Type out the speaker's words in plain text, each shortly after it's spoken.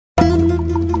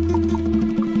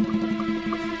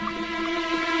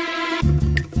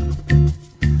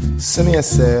So me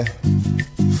say,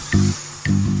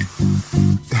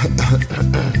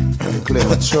 clear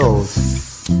throat.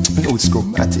 You know it's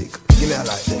chromatic. Give me a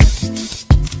light there.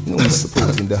 You know it's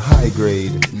supporting the high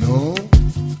grade. No,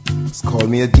 it's called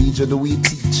me a DJ, the weed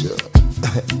teacher.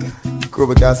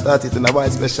 Chroma can start it in a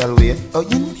white special way. Oh,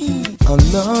 you need. I'm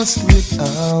lost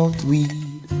without weed.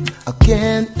 I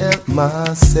can't help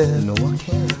myself. No, I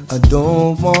can't. I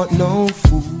don't want no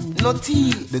food, no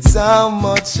tea. That's how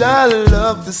much I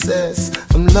love the cess.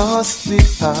 I'm lost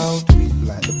without weed,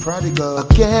 like the prodigal. I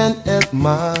can't help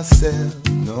myself.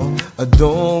 No, I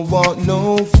don't want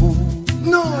no food.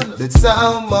 No, that's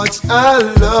how much I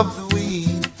love the weed.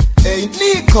 Hey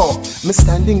Nico, me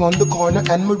standing on the corner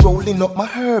and me rolling up my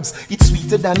herbs. It's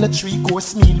sweeter than a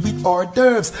 3-course meal with hors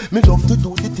d'oeuvres. Me love to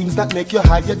do the things that make you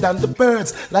higher than the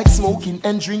birds, like smoking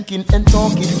and drinking and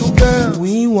talking to girls.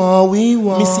 We want.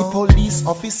 Me see police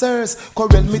officers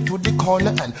corral me to the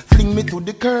corner and fling me to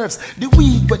the curves. The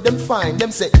weed where them find,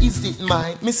 them say, is it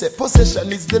mine? Me say,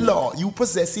 possession is the law, you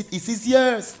possess it, it is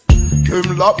yours.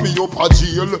 Them lock me up a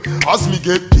jail, as me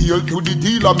get deal to the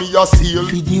dealer me a seal.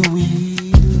 For the weed.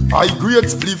 I great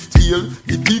spliff tail,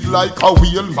 it big like a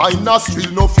wheel, my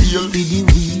nostril no feel. For the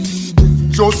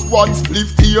weed. Just one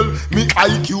spliff tail, me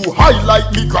IQ high like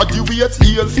me graduate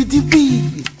heel. For the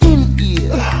weed,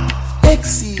 inhale,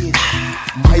 exhale,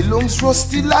 my lungs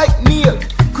rusty like nail.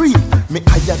 Creep, me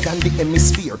higher than the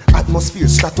hemisphere, atmosphere,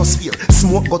 stratosphere.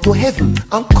 Smoke go to heaven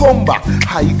and come back.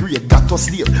 High grade got us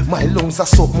there. My lungs are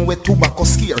something where tobacco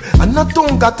scare. And I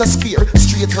don't got a spear,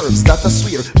 straight herbs that I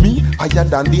swear. Me higher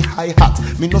than the high hat,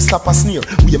 me no stop a sneer.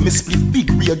 We me split big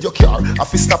radio car, I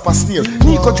fi stop a sneer.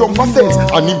 Nico jump a fence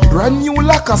and him brand new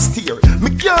like a steer. Me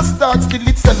can't start still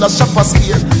it sell a shop a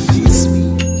spear. This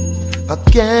week, I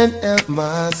can't help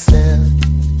myself.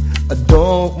 I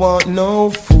don't want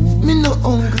no food, me no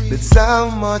hungry. That's how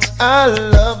much I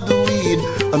love the weed.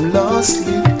 I'm lost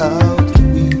without the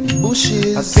weed.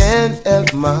 Bushes, I can't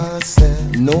help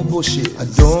myself. No bushes, I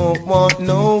don't want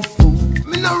no food,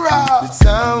 me no rock. That's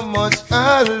how much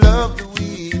I love the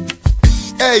weed.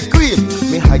 Hey Queen,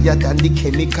 me higher than the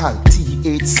chemical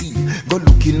THC. Go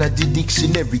looking at the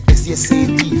dictionary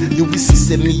SSAD. You will see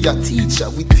say me a teacher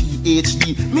with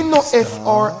PhD. Me no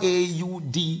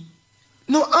FRAUD.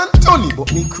 No Anthony,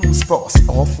 but me cruise past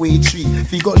halfway tree.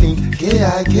 Figure link,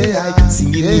 K-I,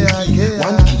 singing in key.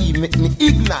 One key make me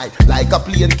ignite like a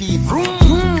plane key. Vroom,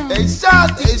 hey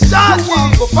shawty, you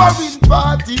want go foreign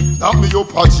party? Knock me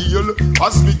up a jail,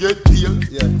 as me get deal.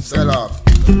 Yeah, sell off.